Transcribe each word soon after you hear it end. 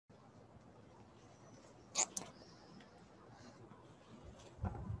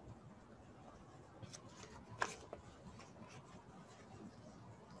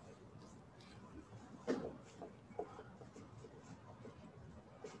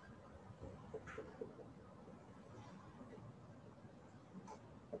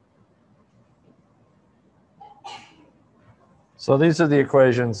So these are the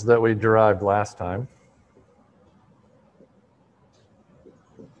equations that we derived last time.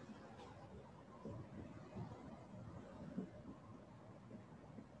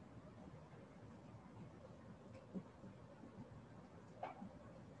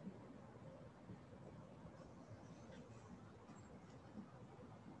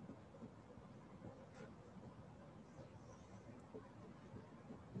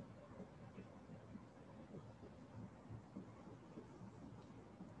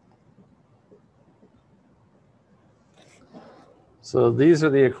 So these are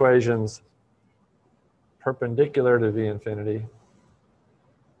the equations perpendicular to V infinity,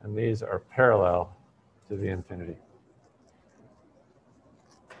 and these are parallel to V infinity.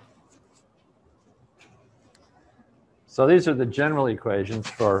 So these are the general equations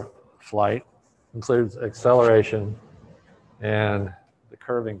for flight, includes acceleration and the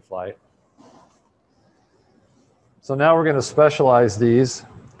curving flight. So now we're going to specialize these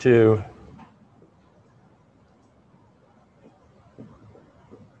to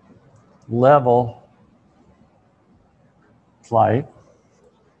level flight,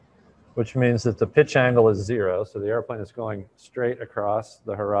 which means that the pitch angle is 0. So the airplane is going straight across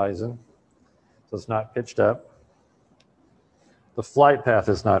the horizon. So it's not pitched up. The flight path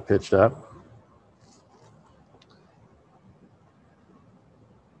is not pitched up.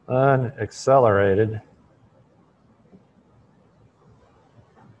 Unaccelerated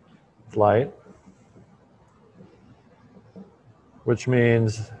flight, which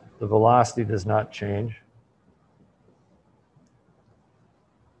means the velocity does not change.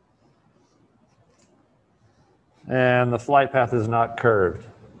 And the flight path is not curved.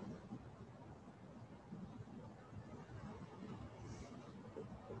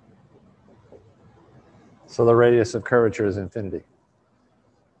 So the radius of curvature is infinity.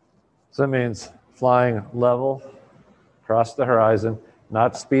 So that means flying level across the horizon,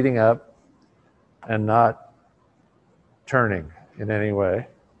 not speeding up, and not turning in any way.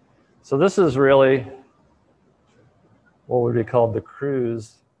 So this is really what would be called the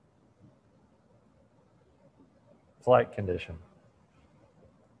cruise flight condition.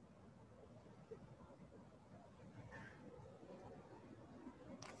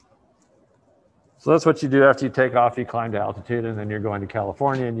 So that's what you do after you take off, you climb to altitude, and then you're going to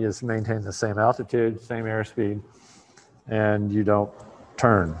California, and you just maintain the same altitude, same airspeed, and you don't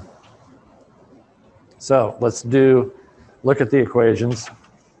turn. So let's look at the equations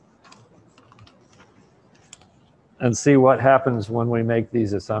and see what happens when we make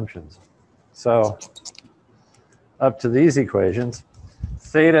these assumptions. So up to these equations,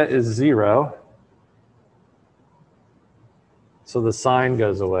 theta is 0, so the sign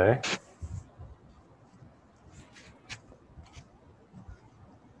goes away.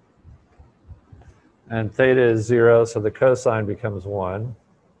 And theta is 0, so the cosine becomes 1.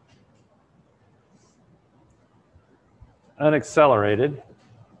 Unaccelerated,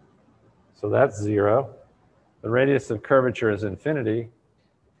 so that's 0. The radius of curvature is infinity,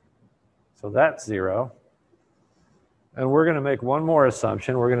 so that's 0. And we're going to make one more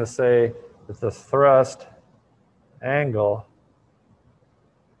assumption. We're going to say that the thrust angle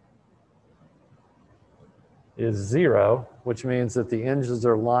is 0, which means that the engines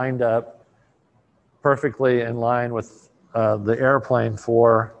are lined up perfectly in line with the airplane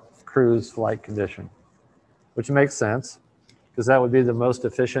for cruise flight condition, which makes sense because that would be the most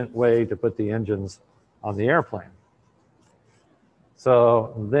efficient way to put the engines on the airplane.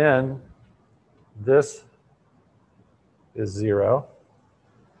 So then this is 0,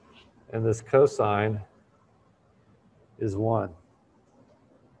 and this cosine is 1.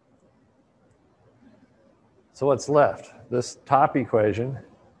 So what's left? This top equation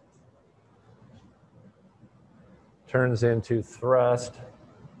turns into thrust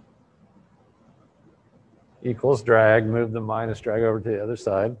equals drag, move the minus drag over to the other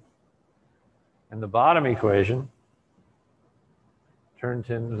side. And the bottom equation turns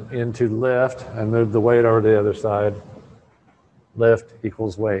into lift and move the weight over to the other side. Lift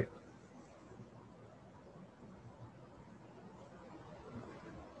equals weight.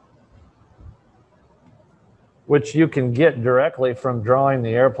 Which you can get directly from drawing the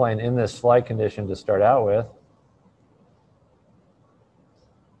airplane in this flight condition to start out with.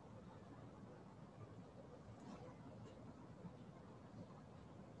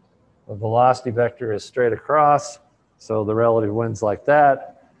 The velocity vector is straight across, so the relative wind's like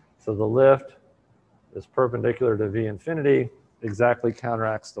that. So the lift is perpendicular to V infinity, exactly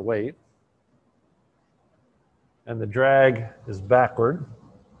counteracts the weight. And the drag is backward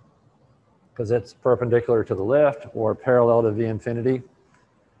because it's perpendicular to the lift or parallel to V infinity.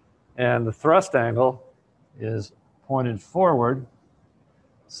 And the thrust angle is pointed forward,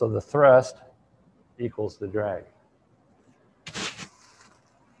 so the thrust equals the drag.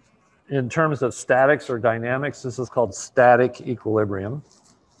 In terms of statics or dynamics, this is called static equilibrium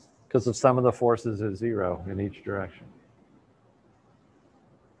because the sum of the forces is 0 in each direction.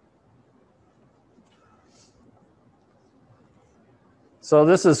 So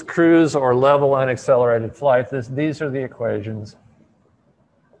this is cruise or level unaccelerated flight. These are the equations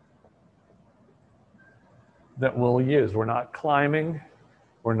that we'll use. We're not climbing,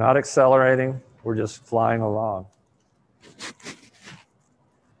 we're not accelerating, we're just flying along.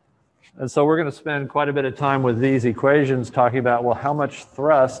 And so we're going to spend quite a bit of time with these equations talking about, well, how much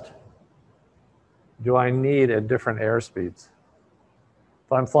thrust do I need at different airspeeds?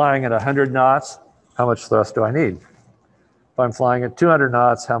 If I'm flying at 100 knots, how much thrust do I need? If I'm flying at 200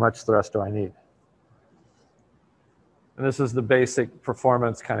 knots, how much thrust do I need? And this is the basic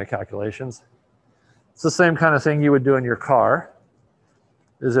performance kind of calculations. It's the same kind of thing you would do in your car,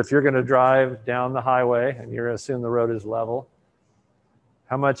 is if you're going to drive down the highway and you're going to assume the road is level,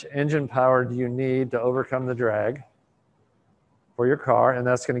 how much engine power do you need to overcome the drag for your car? And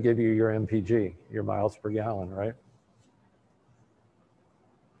that's going to give you your MPG, your miles per gallon, right?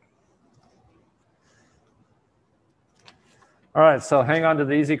 All right, so hang on to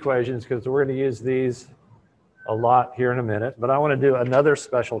these equations because we're going to use these a lot here in a minute, but I want to do another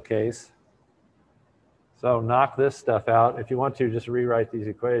special case. So knock this stuff out. If you want to, just rewrite these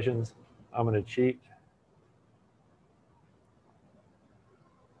equations. I'm going to cheat.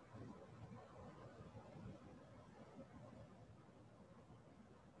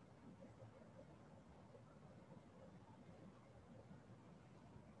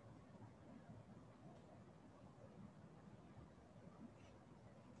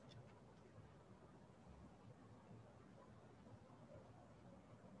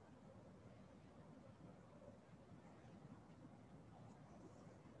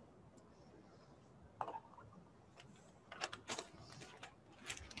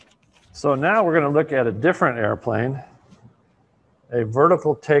 So now we're going to look at a different airplane, a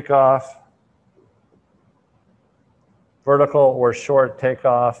vertical takeoff, vertical or short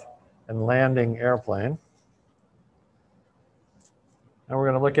takeoff and landing airplane. And we're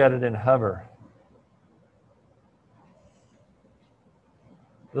going to look at it in hover.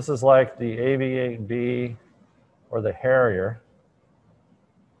 This is like the AV-8B or the Harrier,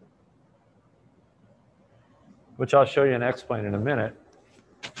 which I'll show you and explain in a minute.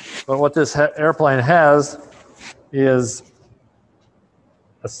 But what this airplane has is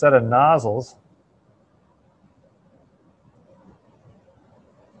a set of nozzles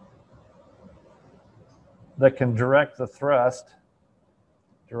that can direct the thrust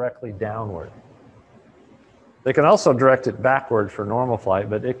directly downward. They can also direct it backward for normal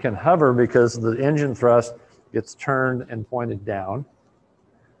flight, but it can hover because the engine thrust gets turned and pointed down.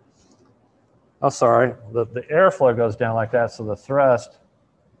 Oh, sorry, the airflow goes down like that, so the thrust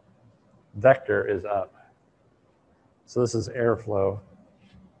vector is up. So this is airflow,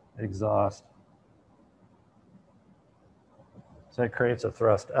 exhaust. So it creates a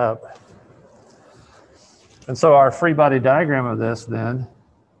thrust up. And so our free body diagram of this then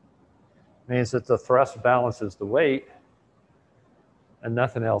means that the thrust balances the weight and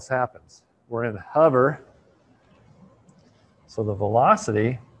nothing else happens. We're in hover, so the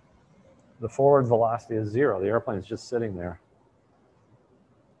velocity, the forward velocity is 0. The airplane is just sitting there.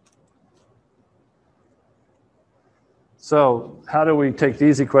 So how do we take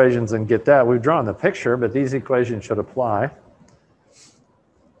these equations and get that? We've drawn the picture, but these equations should apply.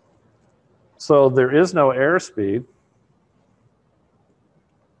 So there is no airspeed.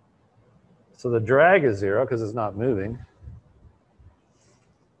 So the drag is 0 because it's not moving.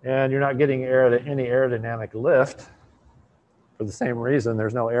 And you're not getting any aerodynamic lift for the same reason.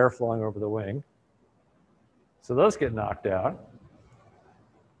 There's no air flowing over the wing. So those get knocked out.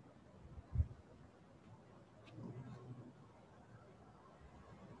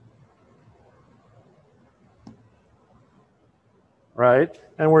 Right?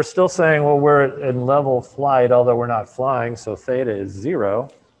 And we're still saying, well, we're in level flight, although we're not flying, so theta is 0.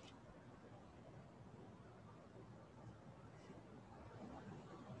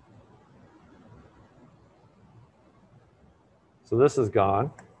 So this is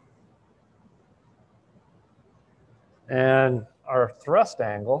gone. And our thrust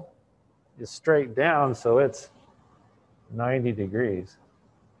angle is straight down, so it's 90 degrees.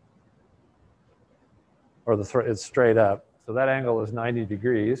 Or it's straight up. So that angle is 90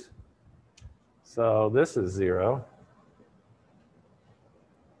 degrees. So this is 0.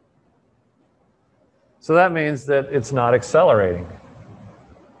 So that means that it's not accelerating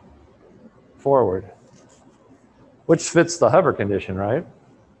forward, which fits the hover condition, right?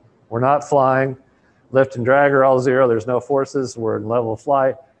 We're not flying. Lift and drag are all zero. There's no forces. We're in level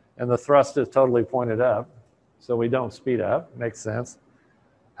flight. And the thrust is totally pointed up. So we don't speed up. Makes sense.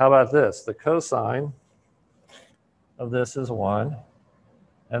 How about this? The cosine of this is 1.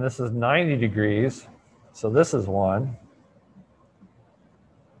 And this is 90 degrees. So this is 1.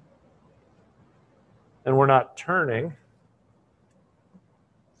 And we're not turning.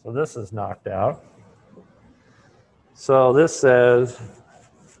 So this is knocked out. So this says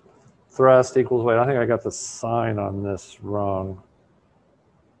thrust equals weight. I think I got the sign on this wrong.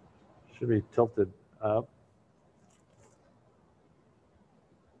 Should be tilted up.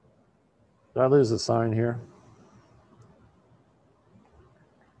 Did I lose the sign here?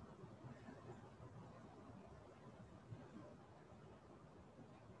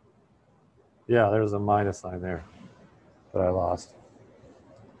 Yeah, there's a minus sign there that I lost.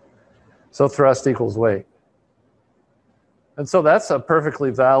 So thrust equals weight. And so that's a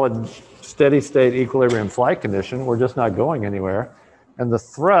perfectly valid steady state equilibrium flight condition. We're just not going anywhere. And the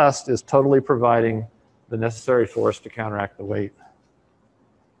thrust is totally providing the necessary force to counteract the weight.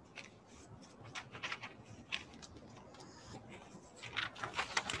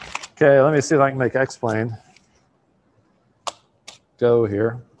 Okay, let me see if I can make X-plane go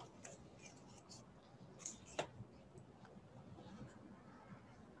here.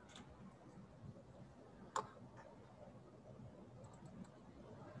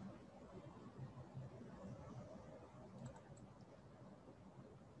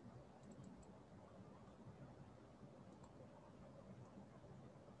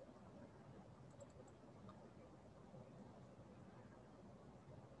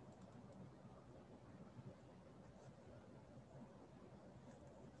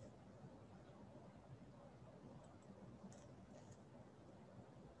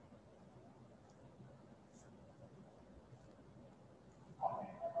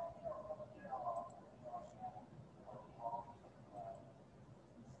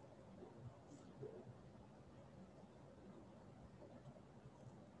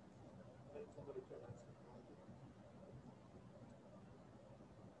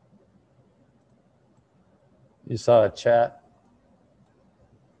 You saw a chat?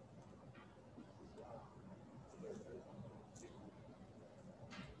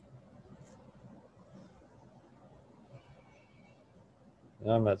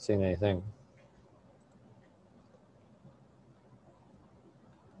 I'm not seeing anything.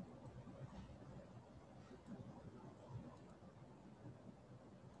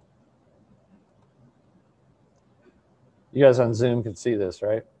 You guys on Zoom can see this,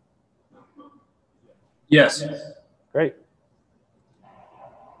 right? Yes. Great.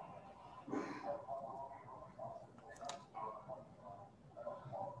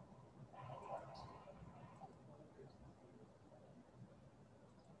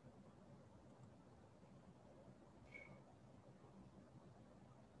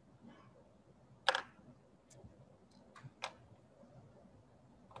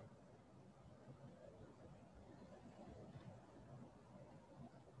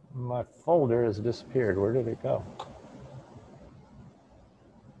 My folder has disappeared. Where did it go?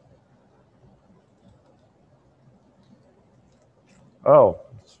 Oh,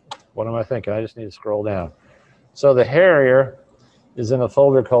 what am I thinking? I just need to scroll down. So the Harrier is in a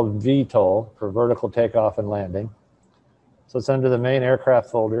folder called VTOL for vertical takeoff and landing. So it's under the main aircraft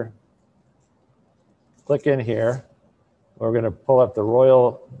folder. Click in here. We're going to pull up the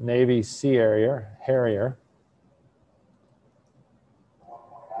Royal Navy Sea Harrier.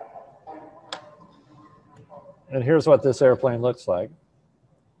 And here's what this airplane looks like.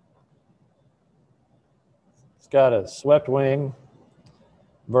 It's got a swept wing,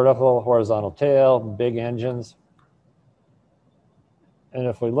 vertical, horizontal tail, big engines. And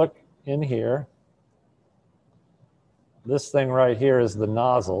if we look in here, this thing right here is the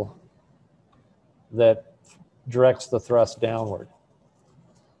nozzle that directs the thrust downward.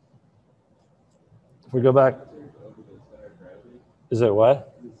 If we go back, is it what?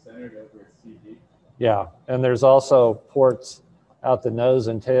 Yeah, and there's also ports out the nose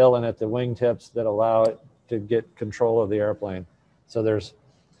and tail and at the wingtips that allow it to get control of the airplane. So there's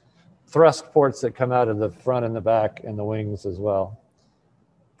thrust ports that come out of the front and the back and the wings as well.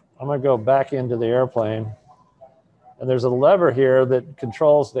 I'm going to go back into the airplane, and there's a lever here that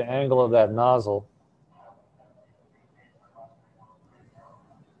controls the angle of that nozzle.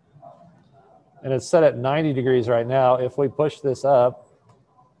 And it's set at 90 degrees right now. If we push this up,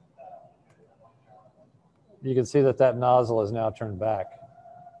 you can see that that nozzle is now turned back.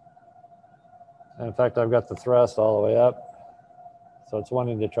 And in fact, I've got the thrust all the way up. So it's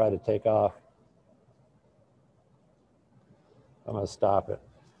wanting to try to take off. I'm going to stop it.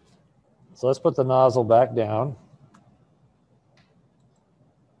 So let's put the nozzle back down.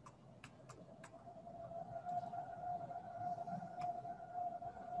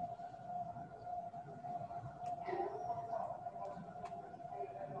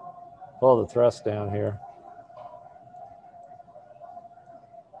 Pull the thrust down here.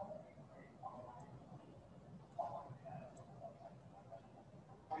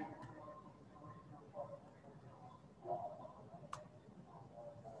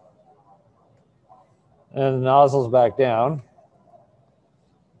 And the nozzle's back down.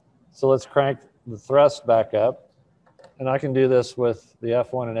 So let's crank the thrust back up. And I can do this with the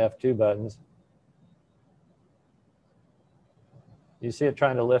F1 and F2 buttons. You see it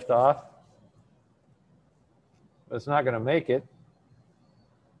trying to lift off? But it's not going to make it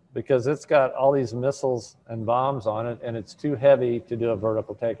because it's got all these missiles and bombs on it, and it's too heavy to do a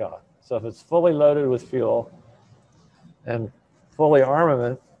vertical takeoff. So if it's fully loaded with fuel and fully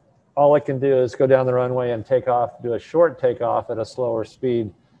armament, all it can do is go down the runway and take off, do a short takeoff at a slower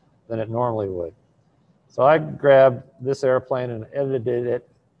speed than it normally would. So I grabbed this airplane and edited it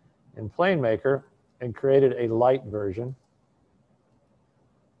in PlaneMaker and created a light version.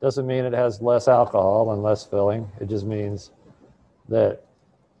 Doesn't mean it has less alcohol and less filling. It just means that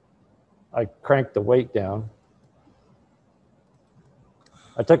I cranked the weight down.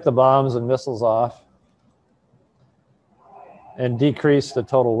 I took the bombs and missiles off and decreased the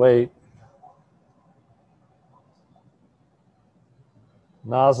total weight.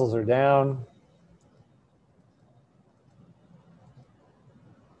 Nozzles are down.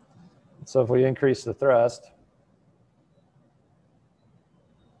 So if we increase the thrust,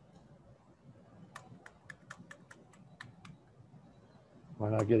 am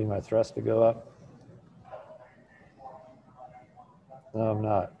I not getting my thrust to go up? No, I'm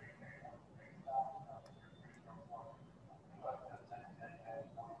not.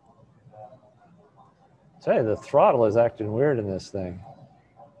 Tell you, the throttle is acting weird in this thing.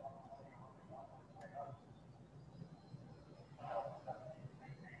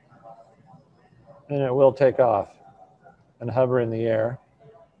 And it will take off and hover in the air.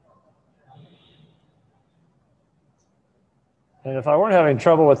 And if I weren't having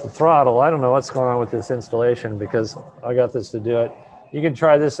trouble with the throttle, I don't know what's going on with this installation because I got this to do it. You can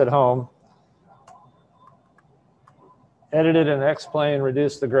try this at home. Edit it in X-plane,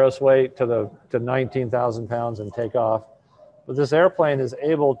 reduce the gross weight to 19,000 pounds and take off. But this airplane is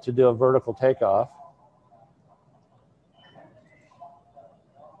able to do a vertical takeoff.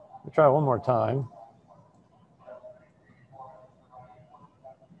 We'll try one more time.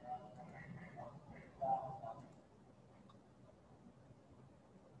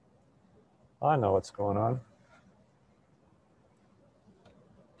 I know what's going on.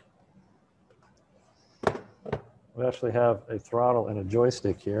 We actually have a throttle and a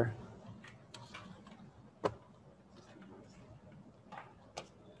joystick here.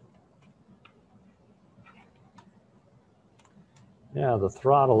 Yeah, the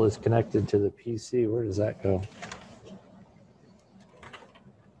throttle is connected to the PC. Where does that go? Yeah,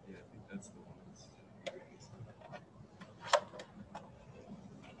 I think that's the one.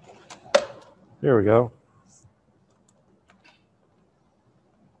 Here we go.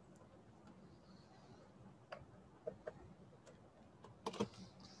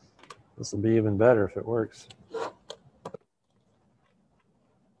 This will be even better if it works.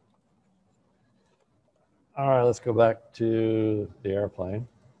 All right, let's go back to the airplane.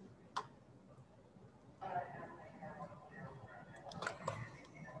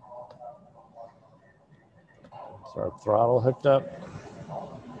 So our throttle hooked up.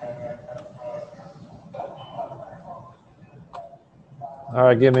 All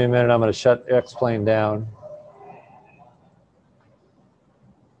right, give me a minute. I'm going to shut X-plane down.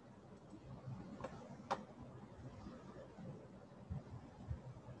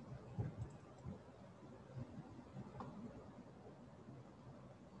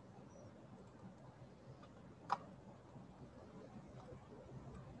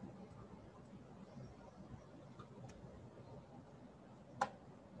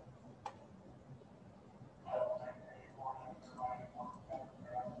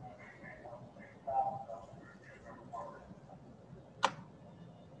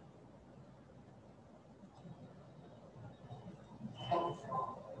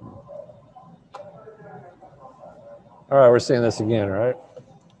 All right, we're seeing this again, right?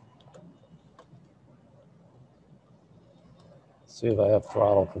 See if I have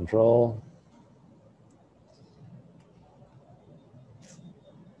throttle control.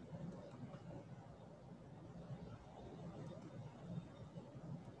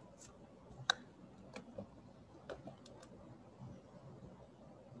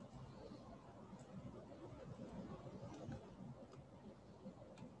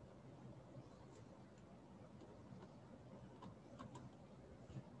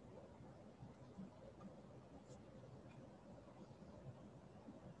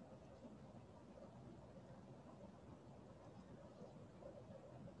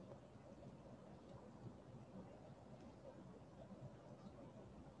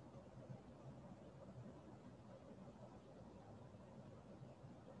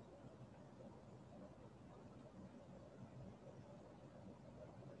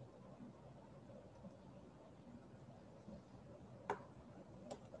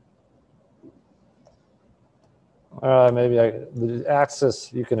 Maybe the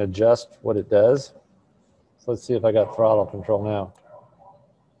axis, you can adjust what it does. So let's see if I got throttle control now.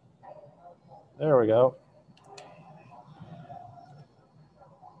 There we go.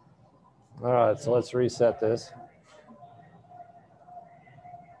 All right, so let's reset this.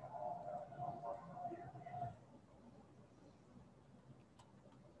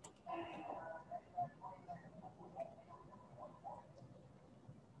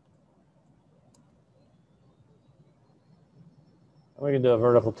 We can do a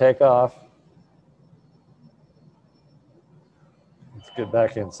vertical takeoff. Let's get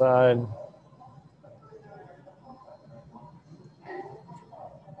back inside.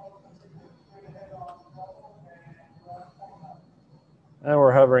 And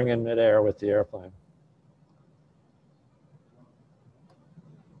we're hovering in midair with the airplane.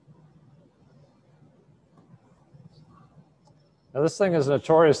 Now this thing is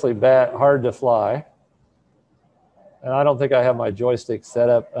notoriously hard to fly. And I don't think I have my joystick set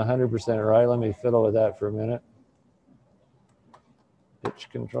up 100% right. Let me fiddle with that for a minute. Pitch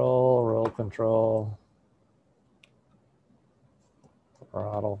control, roll control,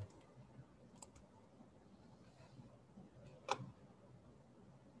 throttle.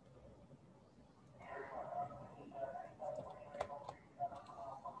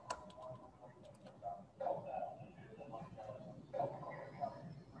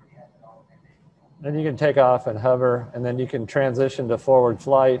 Then you can take off and hover, and then you can transition to forward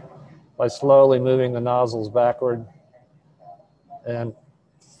flight by slowly moving the nozzles backward and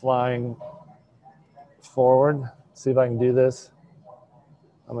flying forward. See if I can do this.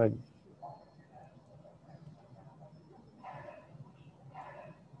 I'm going to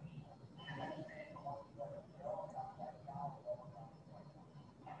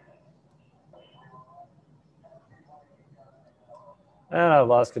and I've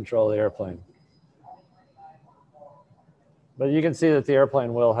lost control of the airplane. But you can see that the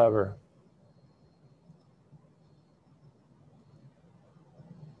airplane will hover.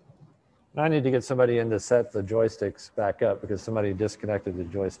 I need to get somebody in to set the joysticks back up because somebody disconnected the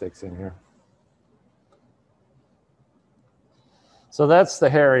joysticks in here. So that's the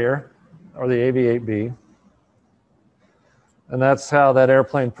Harrier, or the AV-8B. And that's how that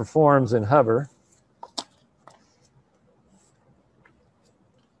airplane performs in hover.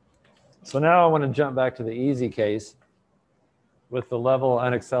 So now I want to jump back to the easy case with the level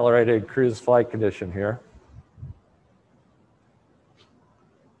unaccelerated cruise flight condition here.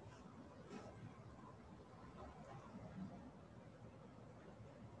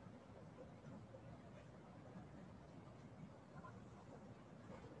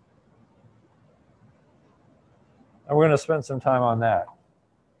 And we're going to spend some time on that.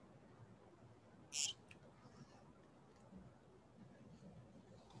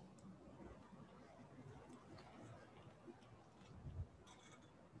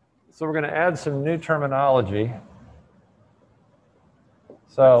 So we're going to add some new terminology.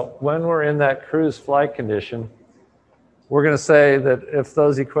 So when we're in that cruise flight condition, we're going to say that if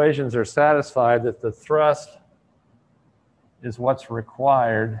those equations are satisfied, that the thrust is what's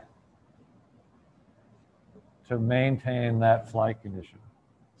required to maintain that flight condition.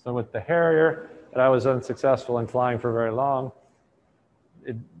 So with the Harrier, that I was unsuccessful in flying for very long,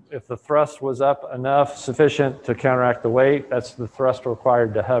 if the thrust was up enough, sufficient to counteract the weight, that's the thrust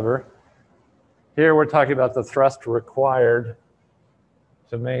required to hover. Here we're talking about the thrust required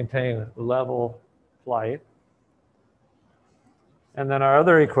to maintain level flight. And then our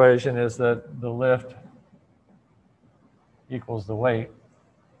other equation is that the lift equals the weight.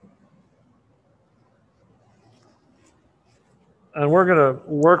 And we're going to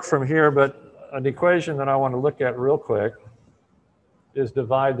work from here, but an equation that I want to look at real quick is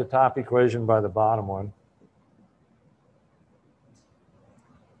divide the top equation by the bottom one.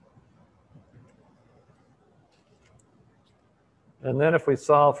 And then if we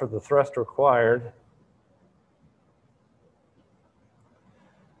solve for the thrust required,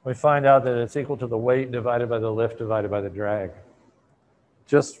 we find out that it's equal to the weight divided by the lift divided by the drag,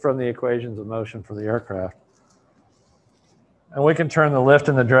 just from the equations of motion for the aircraft. And we can turn the lift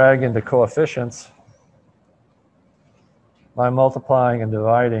and the drag into coefficients by multiplying and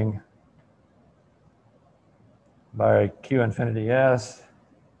dividing by Q infinity S,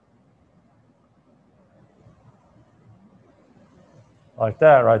 like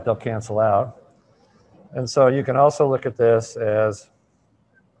that, right? They'll cancel out. And so you can also look at this as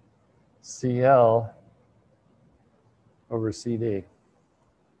CL over CD.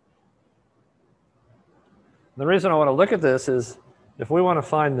 The reason I want to look at this is if we want to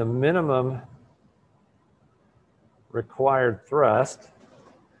find the minimum required thrust,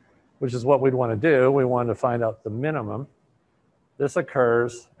 which is what we'd want to do. We want to find out the minimum. This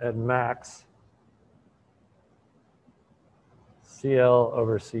occurs at max CL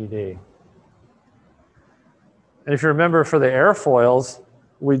over CD. And if you remember for the airfoils,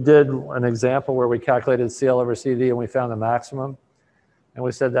 we did an example where we calculated CL over CD and we found the maximum. And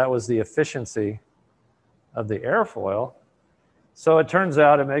we said that was the efficiency of the airfoil. So it turns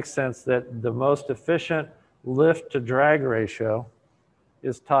out it makes sense that the most efficient lift to drag ratio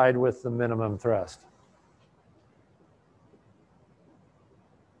is tied with the minimum thrust.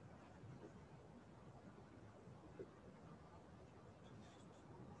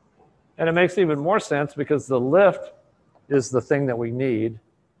 And it makes even more sense because the lift is the thing that we need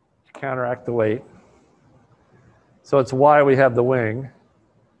to counteract the weight. So it's why we have the wing.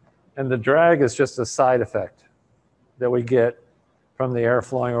 And the drag is just a side effect that we get from the air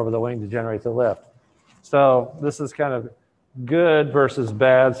flowing over the wing to generate the lift. So this is kind of good versus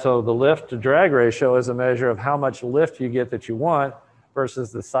bad. So the lift to drag ratio is a measure of how much lift you get that you want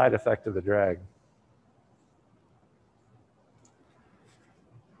versus the side effect of the drag.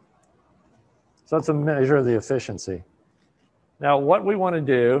 So that's a measure of the efficiency. Now what we want to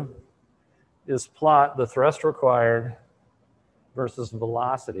do is plot the thrust required versus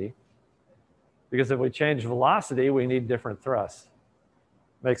velocity. Because if we change velocity, we need different thrusts.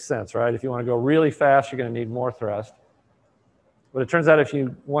 Makes sense, right? If you want to go really fast, you're going to need more thrust. But it turns out if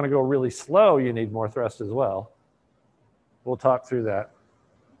you want to go really slow, you need more thrust as well. We'll talk through that.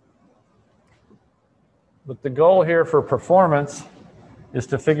 But the goal here for performance is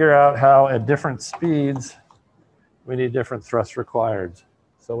to figure out how at different speeds we need different thrust required.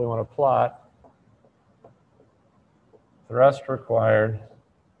 So we want to plot thrust required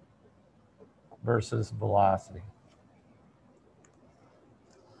versus velocity.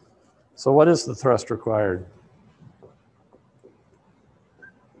 So what is the thrust required?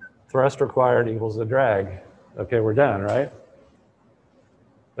 Thrust required equals the drag. Okay, we're done, right?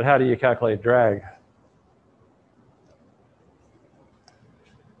 But how do you calculate drag?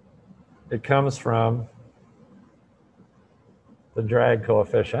 It comes from the drag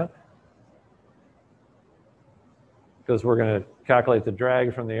coefficient, because we're going to calculate the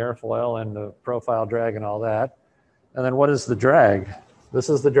drag from the airfoil and the profile drag and all that. And then what is the drag? This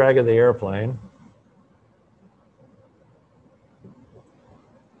is the drag of the airplane.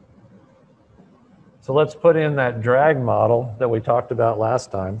 So let's put in that drag model that we talked about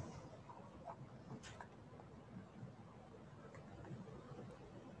last time.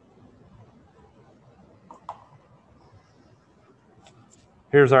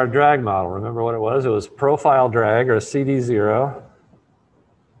 Here's our drag model. Remember what it was? It was profile drag, or CD0.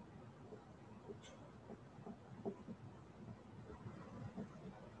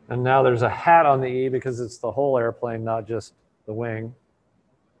 And now there's a hat on the E because it's the whole airplane, not just the wing.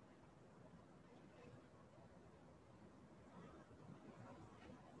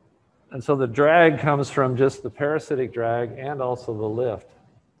 And so the drag comes from just the parasitic drag and also the lift.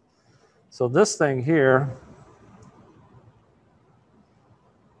 So this thing here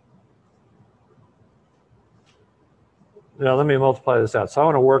now let me multiply this out. So I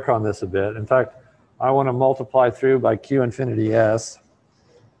want to work on this a bit. In fact, I want to multiply through by Q infinity S.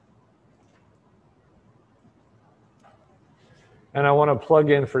 And I want to plug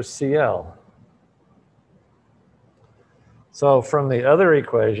in for CL. So from the other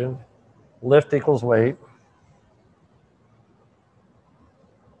equation, lift equals weight.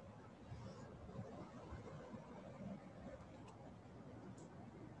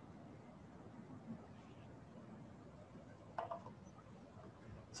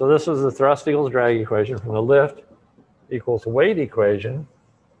 So this was the thrust equals drag equation. From the lift equals weight equation,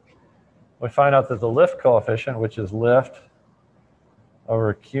 we find out that the lift coefficient, which is lift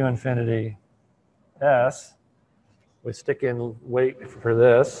over Q infinity S, we stick in weight for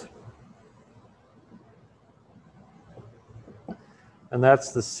this. And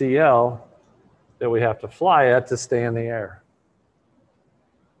that's the CL that we have to fly at to stay in the air.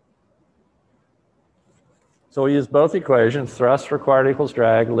 So we use both equations, thrust required equals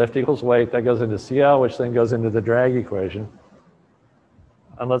drag, lift equals weight, that goes into CL, which then goes into the drag equation.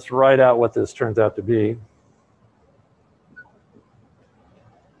 And let's write out what this turns out to be.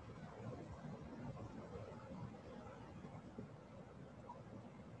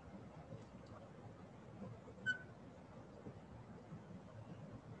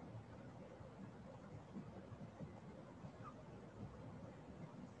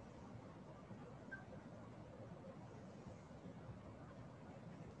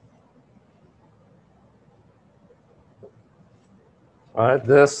 All right,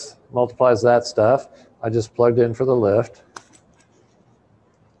 this multiplies that stuff. I just plugged in for the lift.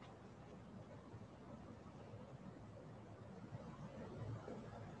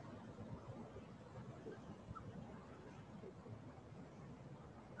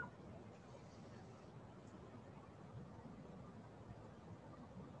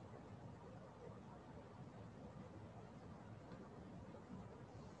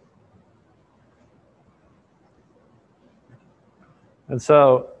 And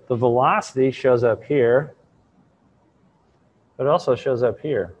so the velocity shows up here, but it also shows up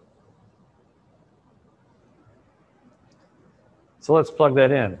here. So let's plug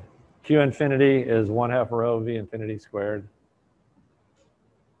that in. Q infinity is 1/2 rho v infinity squared.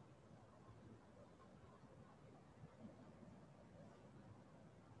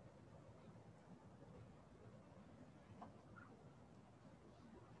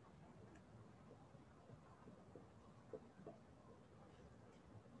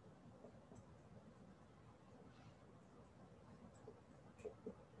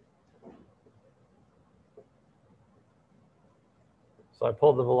 So I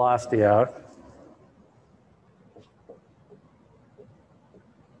pulled the velocity out.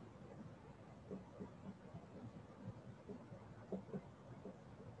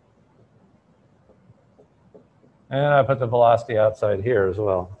 And I put the velocity outside here as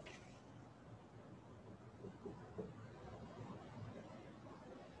well.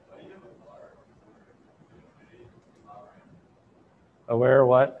 Aware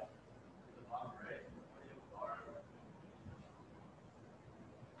what?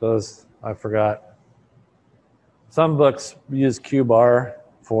 Those, I forgot. Some books use Q bar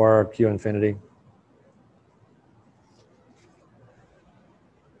for Q infinity.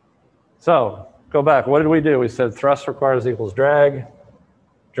 So go back, what did we do? We said thrust requires equals drag.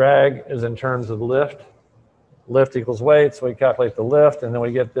 Drag is in terms of lift. Lift equals weight, so we calculate the lift, and then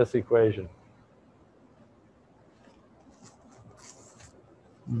we get this equation.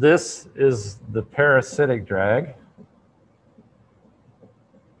 This is the parasitic drag.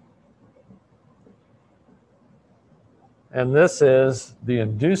 And this is the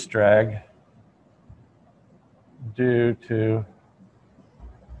induced drag due to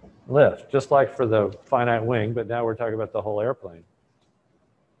lift, just like for the finite wing, but now we're talking about the whole airplane.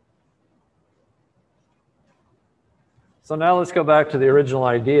 So now let's go back to the original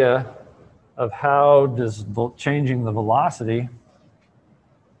idea of how does changing the velocity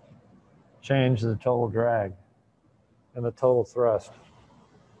change the total drag and the total thrust.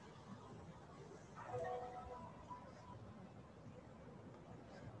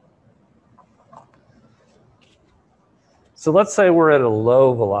 So let's say we're at a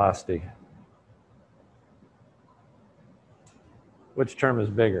low velocity. Which term is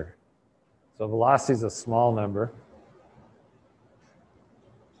bigger? So velocity is a small number.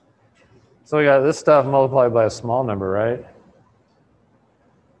 So we got this stuff multiplied by a small number, right?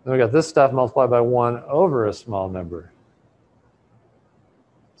 Then we got this stuff multiplied by 1 over a small number.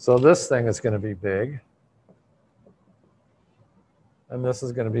 So this thing is going to be big. And this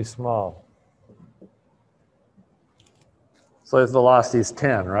is going to be small. So its velocity is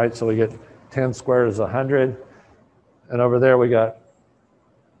 10, right? So we get 10 squared is 100. And over there we got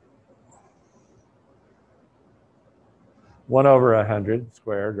 1 over 100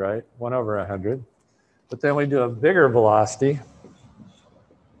 squared, right? 1 over 100. But then we do a bigger velocity.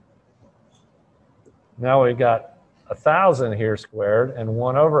 Now we got 1,000 here squared and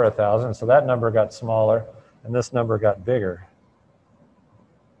 1 over 1,000. So that number got smaller and this number got bigger.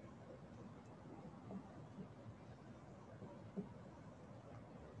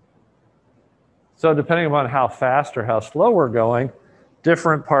 So depending upon how fast or how slow we're going,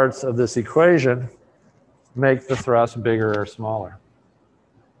 different parts of this equation make the thrust bigger or smaller.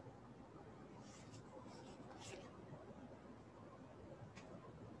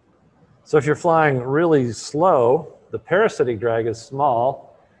 So if you're flying really slow, the parasitic drag is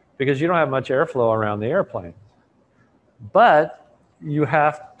small because you don't have much airflow around the airplane. But you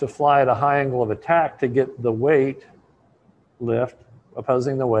have to fly at a high angle of attack to get the weight lift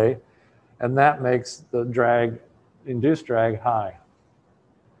opposing the weight, and that makes the drag, induced drag, high.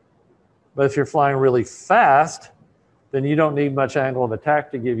 But if you're flying really fast, then you don't need much angle of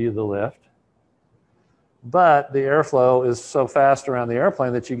attack to give you the lift. But the airflow is so fast around the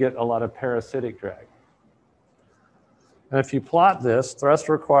airplane that you get a lot of parasitic drag. And if you plot this, thrust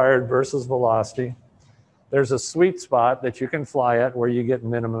required versus velocity, there's a sweet spot that you can fly at where you get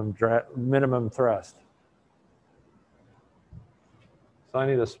minimum thrust. So I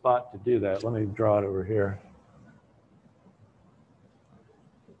need a spot to do that. Let me draw it over here.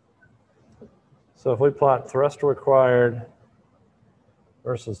 So if we plot thrust required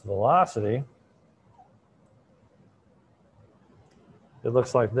versus velocity, it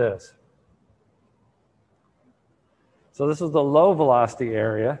looks like this. So this is the low velocity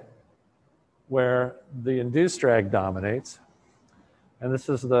area where the induced drag dominates. And this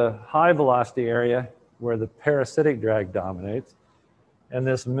is the high velocity area where the parasitic drag dominates. And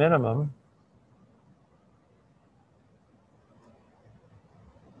this minimum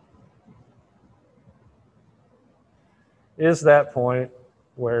is that point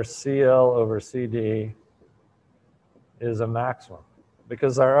where CL over CD is a maximum.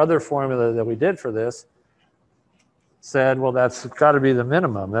 Because our other formula that we did for this said, well, that's got to be the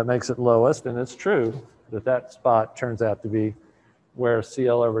minimum. That makes it lowest, and it's true that that spot turns out to be where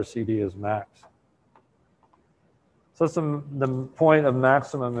CL over CD is max. So it's the point of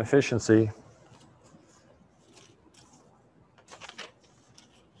maximum efficiency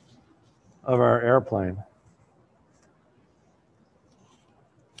of our airplane.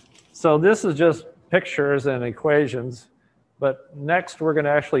 So this is just pictures and equations, but next we're going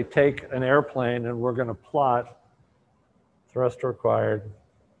to actually take an airplane and we're going to plot thrust required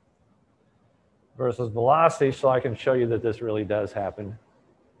versus velocity so I can show you that this really does happen.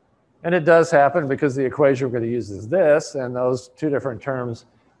 And it does happen because the equation we're going to use is this, and those two different terms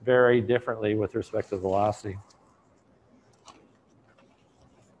vary differently with respect to velocity.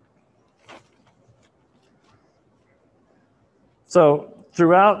 So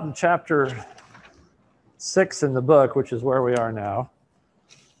throughout chapter 6 in the book, which is where we are now,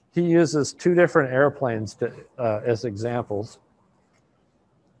 he uses two different airplanes as examples.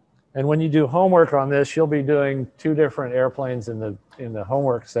 And when you do homework on this, you'll be doing two different airplanes in the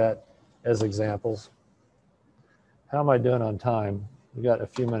homework set as examples. How am I doing on time? We got a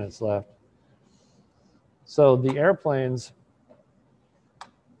few minutes left. So the airplanes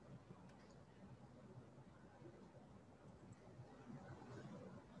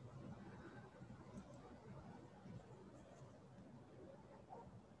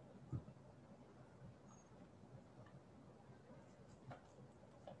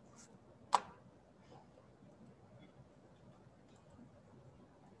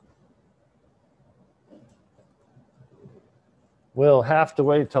we'll have to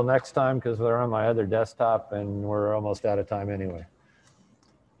wait till next time because they're on my other desktop and we're almost out of time anyway.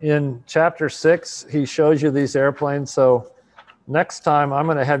 In chapter 6, he shows you these airplanes. So next time I'm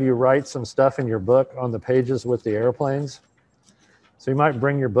going to have you write some stuff in your book on the pages with the airplanes. So you might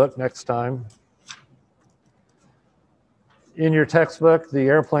bring your book next time. In your textbook, the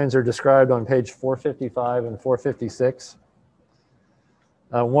airplanes are described on page 455 and 456.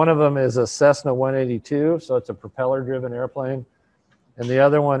 One of them is a Cessna 182, so it's a propeller-driven airplane. And the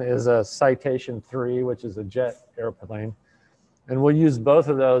other one is a Citation 3, which is a jet airplane. And we'll use both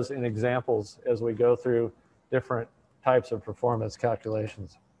of those in examples as we go through different types of performance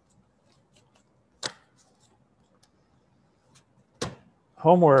calculations.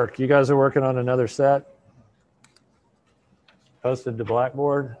 Homework, you guys are working on another set posted to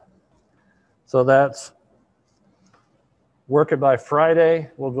Blackboard. So that's work it by Friday.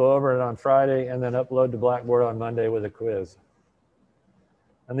 We'll go over it on Friday and then upload to Blackboard on Monday with a quiz.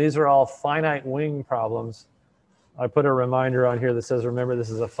 And these are all finite wing problems. I put a reminder on here that says, remember, this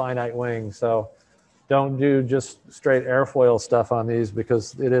is a finite wing. So don't do just straight airfoil stuff on these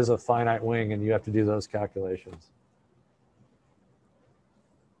because it is a finite wing and you have to do those calculations.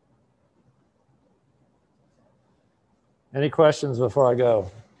 Any questions before I go?